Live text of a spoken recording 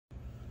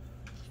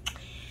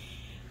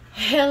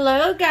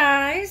Hello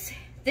guys,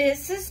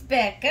 this is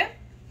Becca,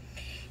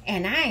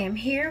 and I am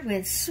here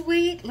with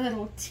sweet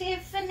little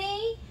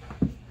Tiffany,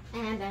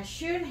 and I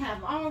should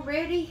have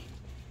already,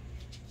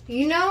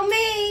 you know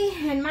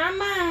me and my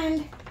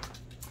mind.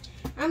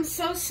 I'm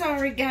so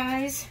sorry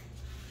guys.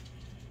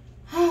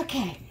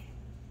 Okay,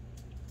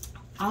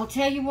 I'll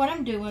tell you what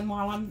I'm doing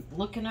while I'm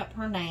looking up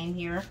her name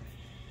here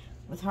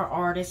with her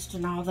artist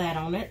and all that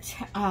on it.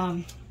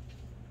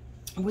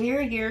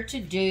 We're here to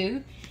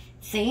do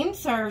Theme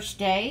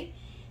Thursday.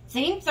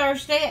 Theme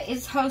Thursday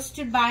is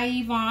hosted by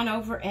Yvonne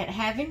over at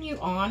Having You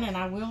On, and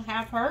I will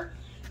have her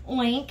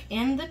link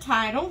in the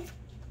title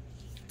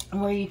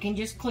where you can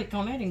just click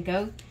on it and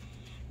go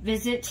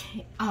visit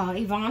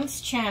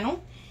Yvonne's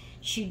channel.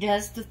 She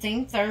does the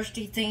Theme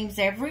Thursday themes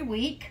every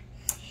week,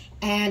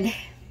 and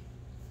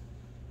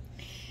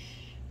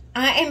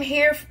I am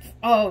here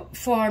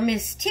for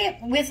Miss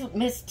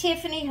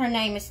Tiffany. Her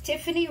name is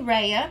Tiffany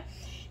Raya.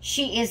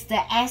 She is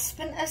the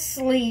Aspen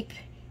Asleep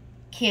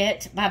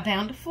kit by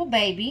Bountiful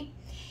Baby,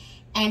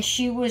 and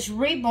she was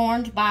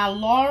reborn by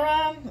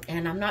Laura,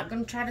 and I'm not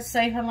going to try to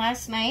say her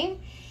last name.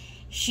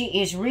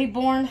 She is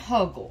Reborn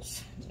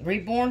Huggles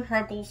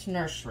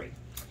Nursery.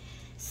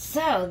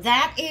 So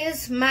that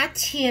is my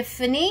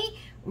Tiffany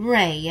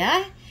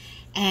Raya,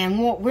 and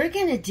what we're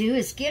going to do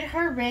is get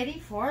her ready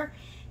for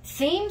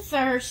Theme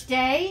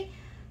Thursday.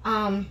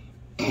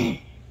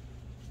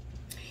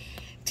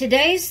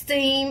 Today's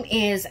theme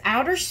is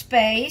outer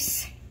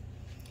space,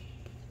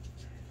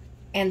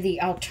 and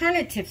the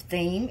alternative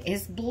theme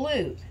is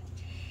blue.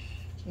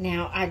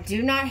 Now, I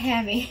do not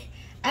have any,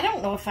 I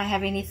don't know if I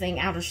have anything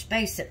outer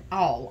space at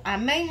all. I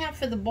may have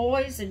for the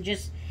boys and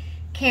just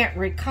can't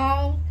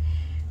recall,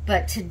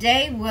 but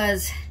today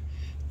was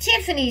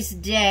Tiffany's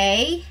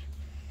day.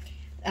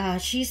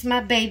 She's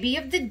my baby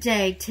of the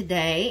day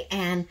today,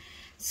 and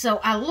so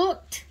I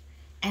looked,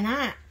 and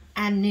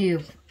I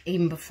knew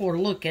even before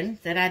looking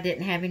that I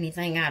didn't have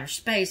anything outer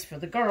space for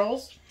the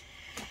girls.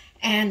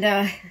 And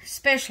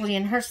especially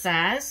in her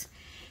size.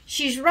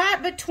 She's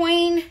right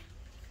between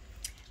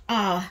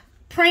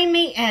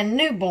preemie and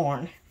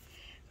newborn.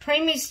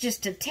 Preemie's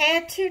just a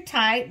tad too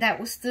tight. That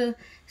was the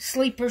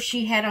sleeper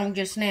she had on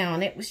just now,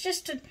 and it was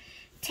just a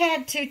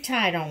tad too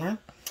tight on her.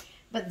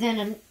 But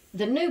then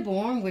the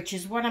newborn, which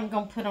is what I'm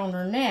going to put on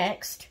her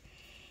next,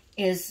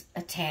 is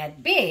a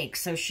tad big.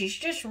 So she's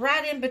just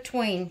right in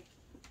between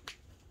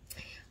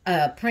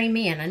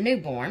preemie and a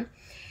newborn.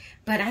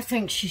 But I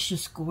think she's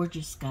just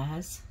gorgeous,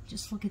 guys.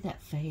 Just look at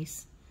that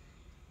face.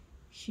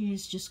 She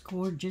is just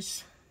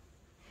gorgeous.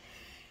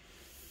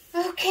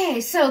 Okay,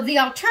 so the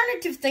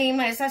alternative theme,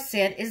 as I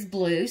said, is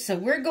blue. So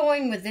we're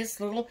going with this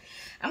little,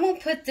 I'm going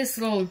to put this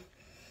little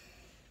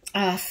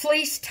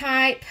fleece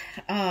type,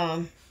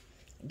 I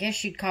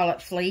guess you'd call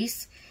it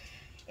fleece.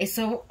 It's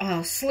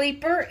a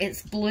sleeper.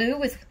 It's blue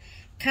with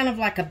kind of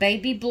like a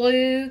baby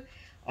blue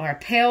or a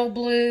pale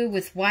blue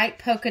with white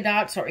polka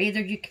dots, or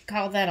either you could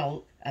call that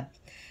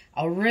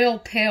a real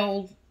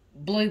pale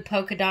blue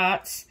polka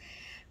dots.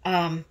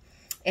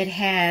 It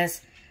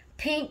has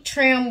pink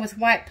trim with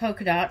white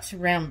polka dots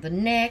around the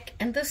neck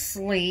and the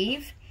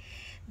sleeve.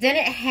 Then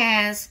it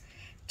has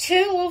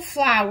two little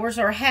flowers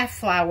or half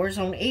flowers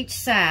on each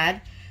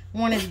side.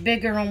 One is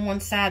bigger on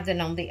one side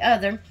than on the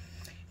other.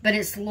 But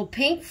it's a little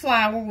pink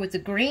flower with the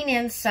green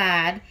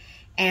inside,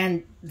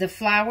 and the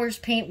flowers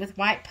pink with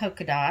white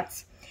polka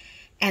dots.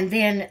 And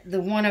then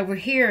the one over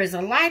here is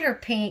a lighter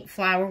pink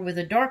flower with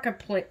a darker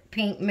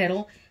pink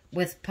middle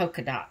with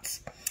polka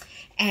dots.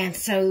 And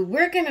so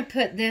we're going to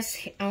put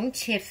this on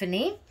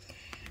Tiffany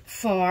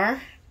for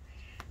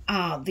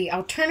the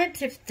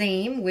alternative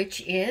theme,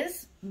 which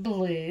is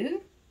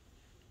blue.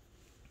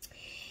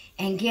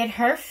 And get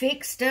her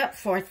fixed up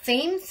for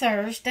Theme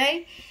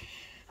Thursday.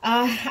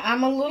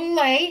 I'm a little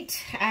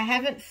late. I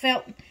haven't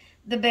felt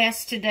the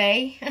best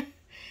today.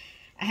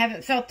 I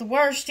haven't felt the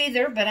worst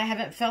either, but I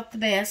haven't felt the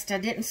best. I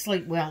didn't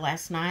sleep well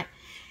last night.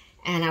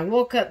 And I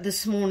woke up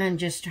this morning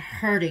just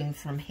hurting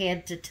from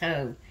head to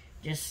toe.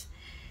 Just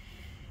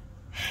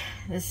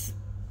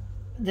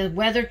the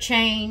weather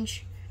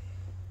change,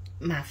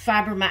 my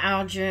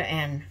fibromyalgia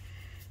and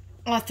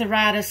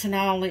arthritis and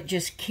all, it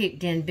just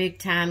kicked in big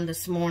time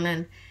this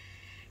morning.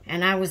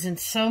 And I was in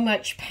so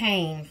much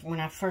pain when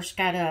I first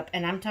got up.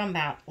 And I'm talking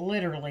about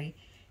literally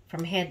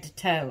from head to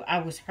toe. I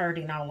was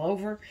hurting all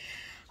over.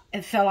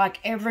 It felt like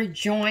every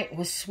joint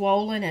was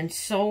swollen and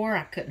sore.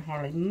 I couldn't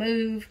hardly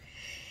move.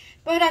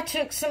 But I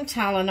took some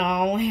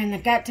Tylenol and I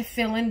got to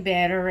feeling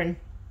better. And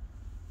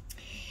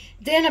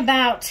then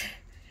about,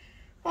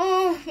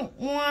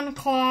 1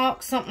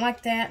 o'clock, something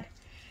like that,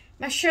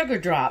 my sugar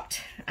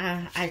dropped.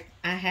 I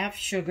have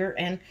sugar,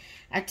 and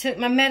I took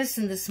my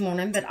medicine this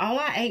morning, but all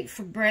I ate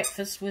for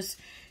breakfast was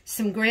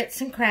some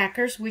grits and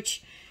crackers,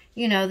 which,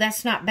 you know,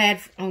 that's not bad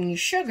on your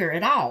sugar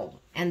at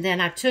all. And then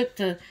I took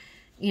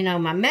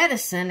my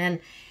medicine,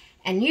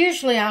 and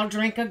usually I'll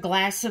drink a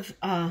glass of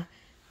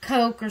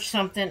Coke or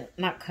something.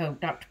 Not Coke,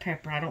 Dr.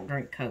 Pepper. I don't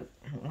drink Coke.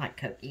 I don't like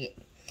Coke yet.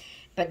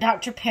 But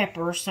Dr.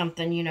 Pepper or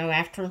something,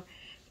 after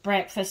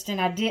breakfast. And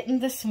I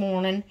didn't this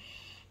morning.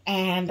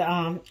 And,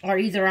 or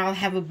either I'll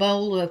have a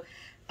bowl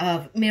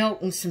of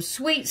milk and some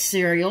sweet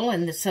cereal,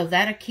 and so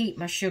that'll keep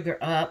my sugar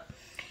up.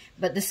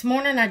 But this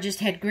morning I just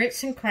had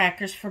grits and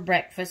crackers for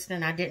breakfast,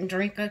 and I didn't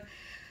drink a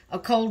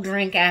cold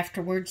drink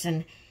afterwards.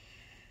 And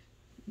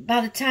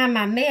by the time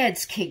my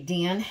meds kicked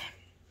in,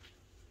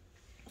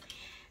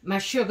 my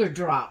sugar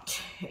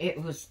dropped.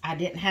 I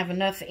didn't have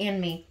enough in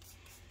me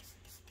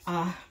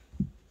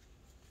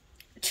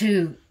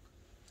to,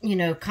 you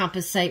know,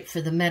 compensate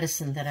for the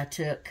medicine that I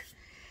took.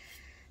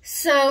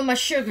 So my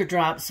sugar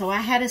dropped. So I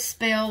had a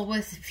spell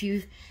with,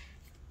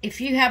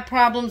 if you have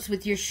problems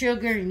with your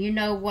sugar and you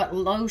know what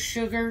low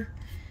sugar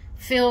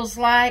feels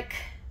like,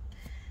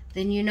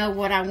 then you know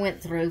what I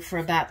went through for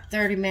about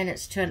 30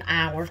 minutes to an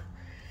hour.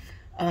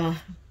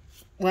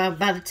 Well,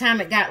 by the time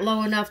it got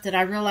low enough that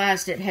I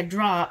realized it had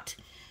dropped,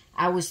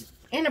 I was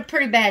in a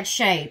pretty bad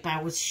shape.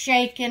 I was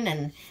shaking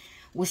and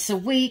was so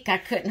weak I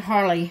couldn't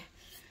hardly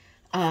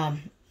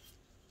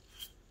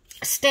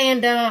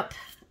stand up.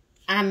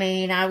 I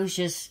mean, I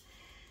was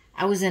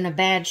in a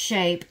bad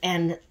shape,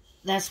 and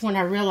that's when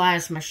I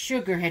realized my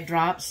sugar had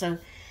dropped. So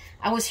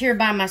I was here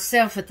by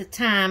myself at the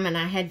time, and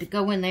I had to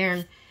go in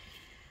there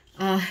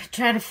and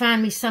try to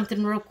find me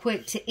something real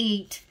quick to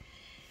eat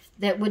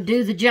that would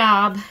do the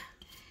job.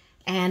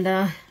 And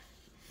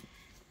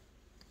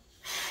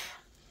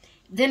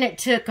then it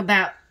took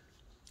about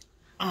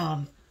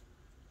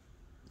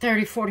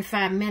 30,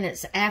 45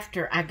 minutes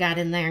after I got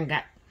in there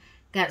and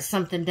got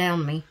something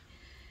down me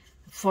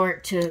for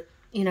it to,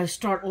 you know,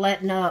 start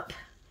letting up.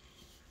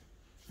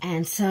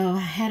 And so I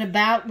had a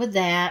bout with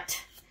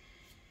that.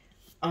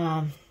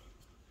 But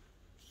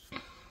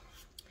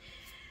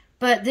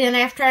then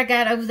after I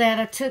got over that,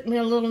 I took me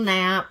a little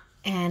nap,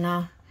 and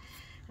I'm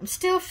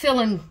still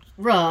feeling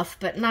rough,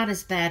 but not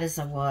as bad as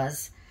I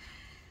was.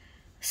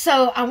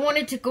 So I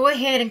wanted to go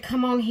ahead and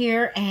come on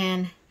here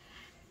and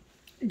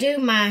do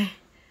my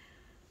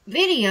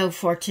video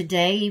for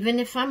today, even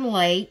if I'm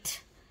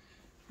late.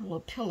 A little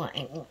pillow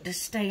ain't want to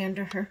stay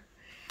under her.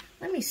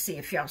 Let me see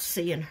if y'all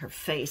seeing her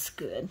face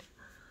good.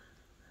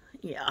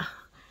 Yeah.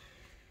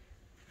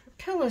 Her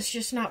pillow's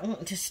just not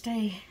wanting to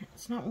stay.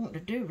 It's not wanting to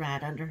do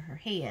right under her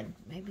head.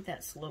 Maybe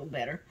that's a little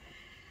better.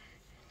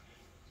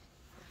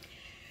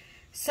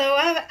 So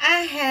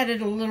I had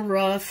it a little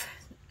rough,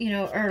 you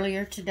know,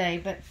 earlier today,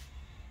 but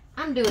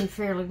I'm doing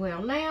fairly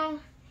well now.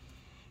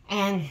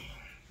 And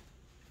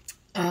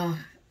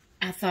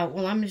I thought,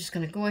 well, I'm just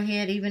going to go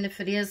ahead, even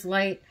if it is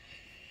late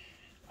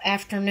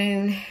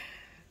afternoon,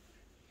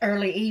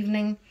 early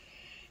evening,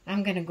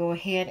 I'm going to go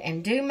ahead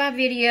and do my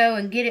video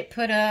and get it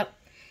put up.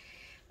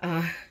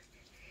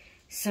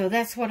 So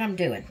that's what I'm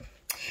doing.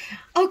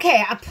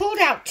 Okay, I pulled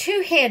out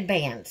 2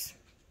 headbands.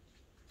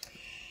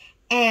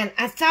 And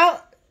I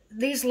thought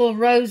these little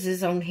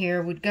roses on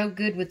here would go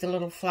good with the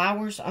little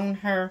flowers on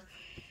her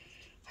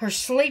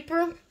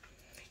sleeper.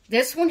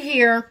 This one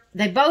here,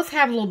 they both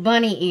have little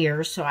bunny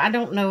ears, so I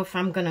don't know if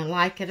I'm going to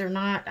like it or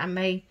not. I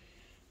may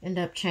end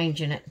up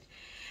changing it.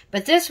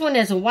 But this one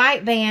is a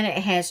white band. It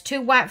has 2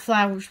 white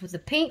flowers with a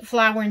pink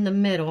flower in the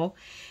middle.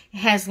 It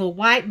has little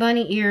white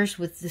bunny ears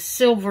with the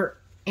silver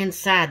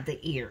inside the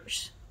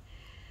ears.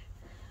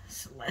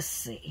 So let's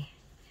see.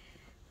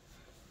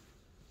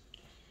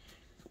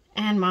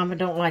 And Mama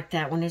don't like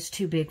that one. It's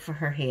too big for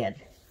her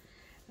head.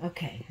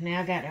 Okay,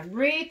 now I got to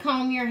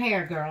recomb your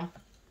hair, girl.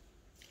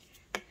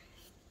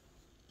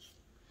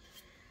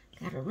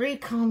 Got to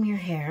recomb your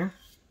hair.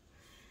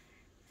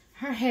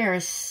 Her hair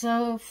is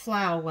so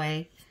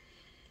fly-away.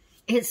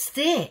 It's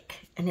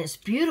thick and it's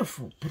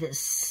beautiful, but it's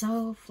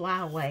so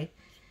fly-away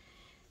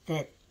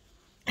that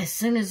as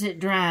soon as it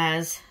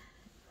dries,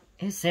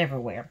 it's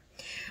everywhere.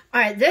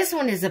 All right, this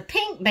one is a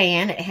pink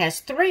band. It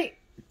has three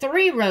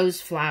rose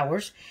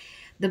flowers.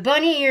 The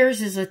bunny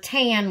ears is a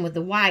tan with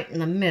the white in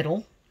the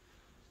middle,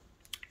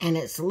 and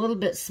it's a little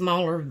bit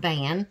smaller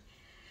band.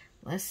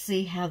 Let's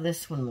see how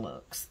this one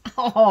looks.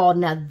 Oh,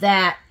 now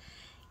that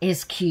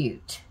is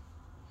cute.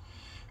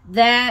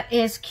 That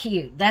is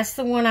cute. That's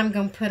the one I'm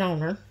going to put on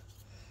her.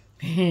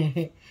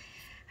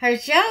 Her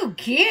so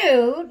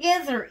cute.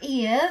 Yes, her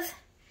is.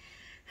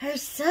 Her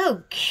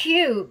so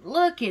cute.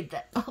 Look at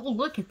that. Oh,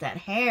 look at that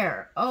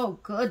hair. Oh,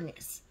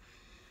 goodness.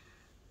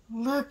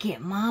 Look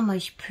at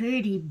Mama's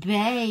pretty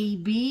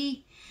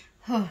baby.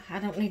 Oh, I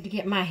don't need to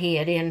get my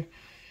head in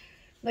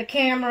the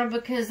camera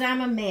because I'm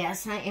a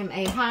mess. I am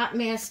a hot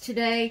mess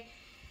today.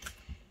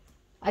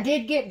 I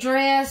did get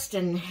dressed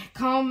and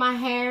comb my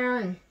hair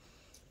and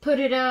put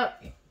it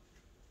up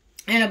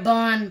in a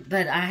bun,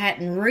 but I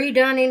hadn't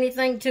redone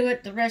anything to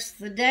it the rest of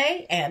the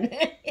day, and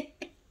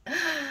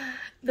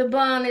the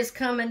bun is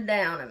coming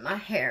down and my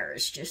hair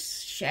is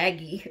just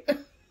shaggy.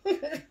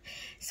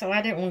 So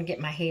I didn't want to get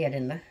my head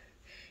in the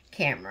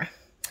camera.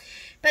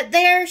 But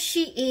there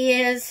she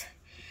is.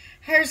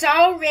 Hers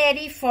all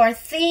ready for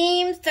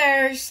Theme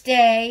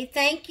Thursday.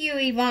 Thank you,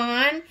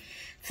 Yvonne,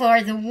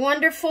 for the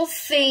wonderful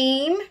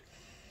theme.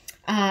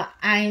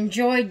 I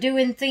enjoy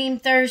doing Theme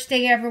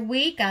Thursday every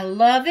week. I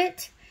love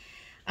it.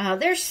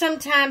 There's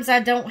sometimes I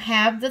don't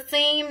have the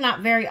theme,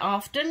 not very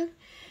often,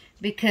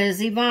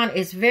 because Yvonne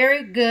is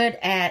very good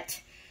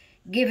at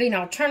giving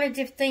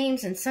alternative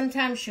themes, and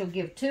sometimes she'll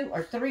give 2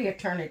 or 3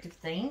 alternative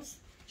themes.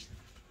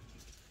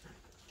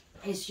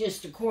 It's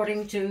just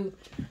according to,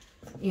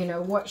 you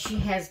know, what she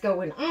has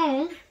going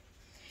on.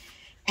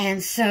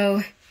 And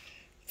so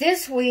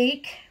this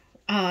week,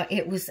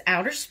 it was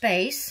outer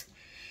space,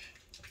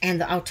 and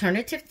the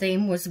alternative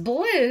theme was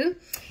blue.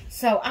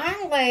 So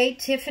I laid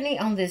Tiffany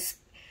on this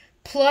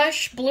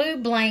plush blue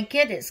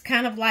blanket. It's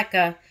kind of like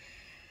a,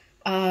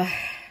 I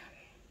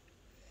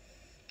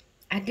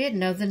did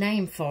know the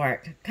name for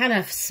it, kind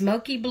of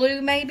smoky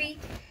blue maybe,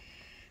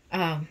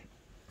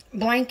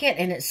 blanket,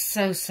 and it's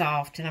so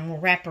soft, and I'm going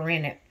to wrap her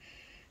in it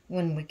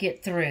when we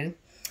get through.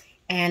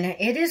 And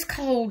it is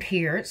cold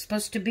here. It's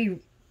supposed to be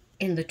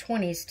in the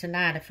 20s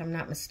tonight, if I'm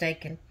not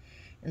mistaken,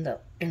 in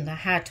the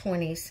high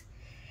 20s.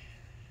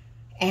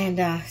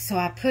 And so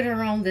I put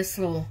her on this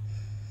little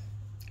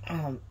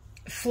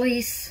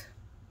fleece,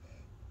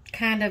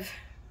 kind of,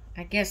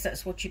 I guess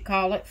that's what you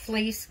call it,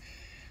 fleece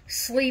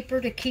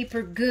sleeper, to keep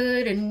her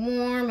good and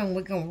warm. And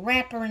we're going to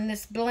wrap her in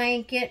this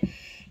blanket,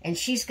 and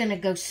she's going to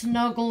go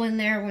snuggle in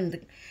there in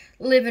the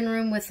living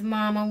room with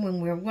Mama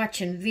when we're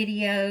watching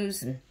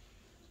videos and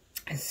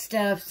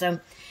stuff. So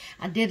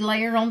I did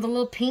lay her on the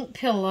little pink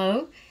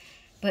pillow,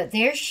 but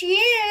there she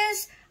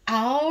is,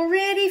 all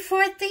ready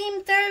for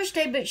Theme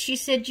Thursday. But she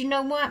said, you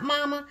know what,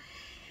 Mama?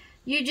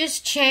 You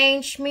just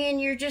changed me,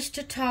 and you're just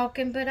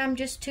a-talking, but I'm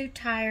just too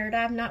tired.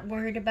 I'm not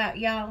worried about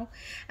y'all.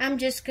 I'm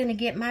just going to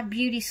get my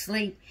beauty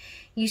sleep.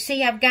 You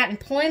see, I've gotten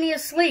plenty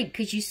of sleep,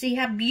 because you see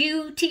how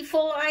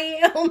beautiful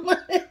I am.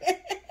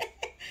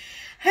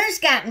 Her's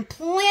gotten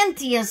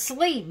plenty of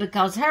sleep,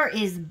 because her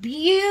is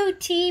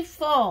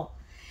beautiful.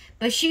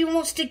 But she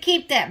wants to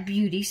keep that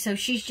beauty, so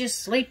she's just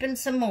sleeping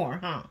some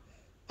more, huh?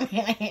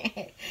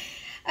 Okay,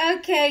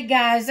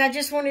 guys, I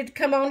just wanted to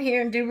come on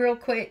here and do real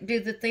quick, do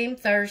the Theme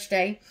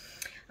Thursday.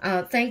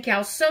 Thank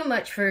y'all so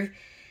much for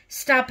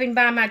stopping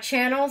by my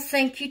channel.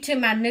 Thank you to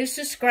my new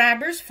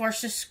subscribers for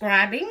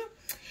subscribing.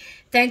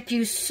 Thank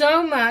you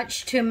so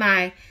much to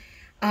my,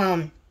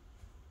 I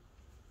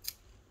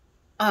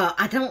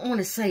don't want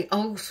to say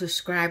old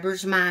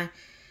subscribers, my,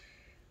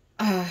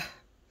 I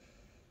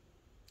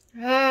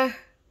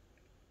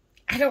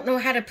don't know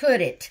how to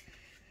put it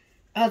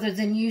other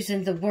than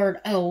using the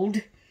word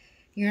old.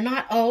 You're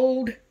not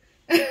old.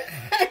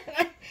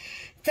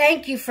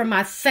 Thank you for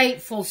my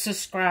faithful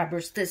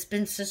subscribers that's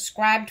been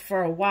subscribed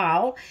for a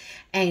while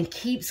and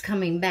keeps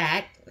coming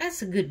back.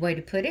 That's a good way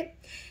to put it.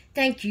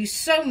 Thank you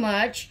so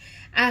much.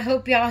 I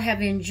hope y'all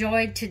have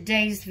enjoyed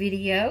today's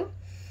video.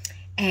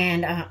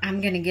 And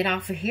I'm going to get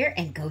off of here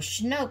and go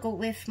snuggle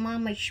with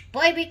Mama's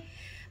baby.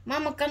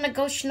 Mama gonna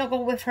go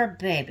snuggle with her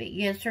baby.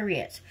 Yes, there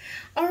is.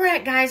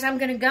 Alright, guys, I'm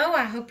going to go.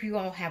 I hope you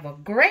all have a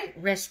great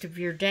rest of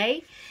your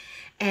day.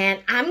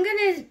 And I'm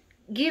going to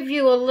give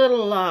you a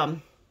little,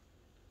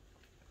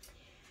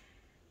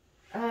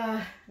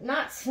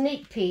 not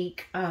sneak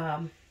peek,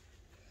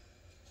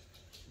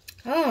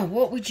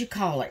 what would you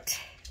call it?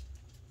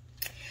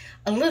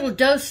 A little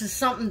dose of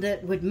something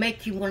that would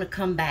make you want to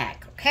come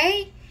back,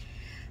 okay?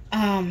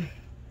 I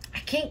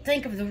can't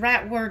think of the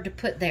right word to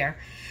put there.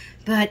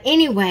 But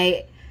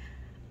anyway,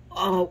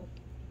 I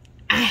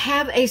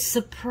have a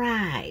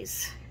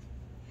surprise.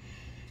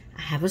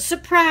 I have a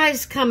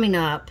surprise coming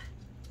up.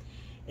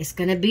 It's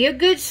going to be a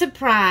good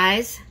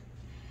surprise.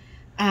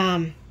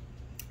 I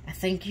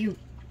think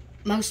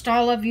most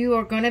all of you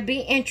are going to be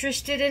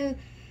interested in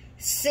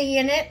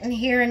seeing it and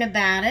hearing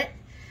about it.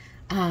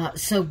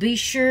 So be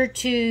sure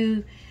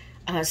to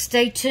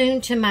stay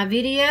tuned to my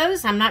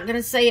videos. I'm not going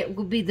to say it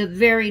will be the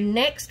very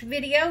next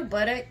video,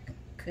 but it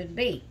could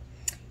be.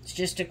 It's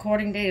just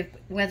according to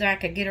whether I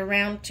could get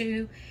around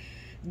to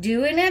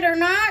doing it or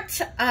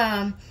not.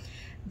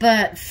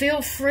 But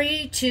feel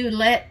free to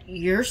let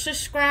your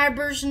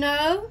subscribers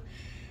know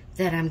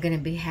that I'm going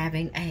to be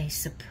having a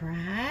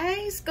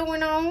surprise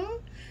going on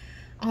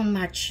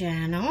my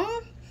channel,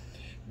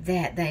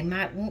 that they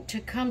might want to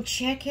come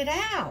check it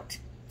out.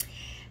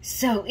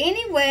 So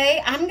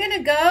anyway, I'm going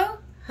to go.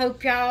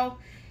 Hope y'all,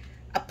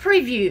 a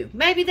preview.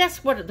 Maybe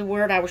that's what the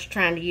word I was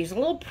trying to use. A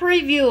little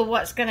preview of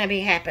what's going to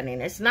be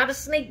happening. It's not a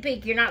sneak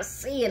peek. You're not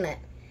seeing it.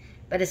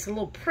 But it's a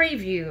little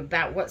preview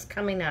about what's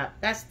coming up.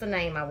 That's the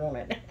name I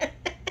wanted.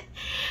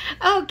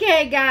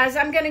 Okay, guys,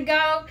 I'm going to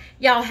go.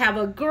 Y'all have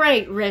a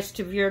great rest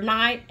of your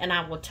night, and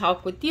I will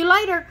talk with you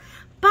later.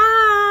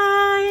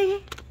 Bye.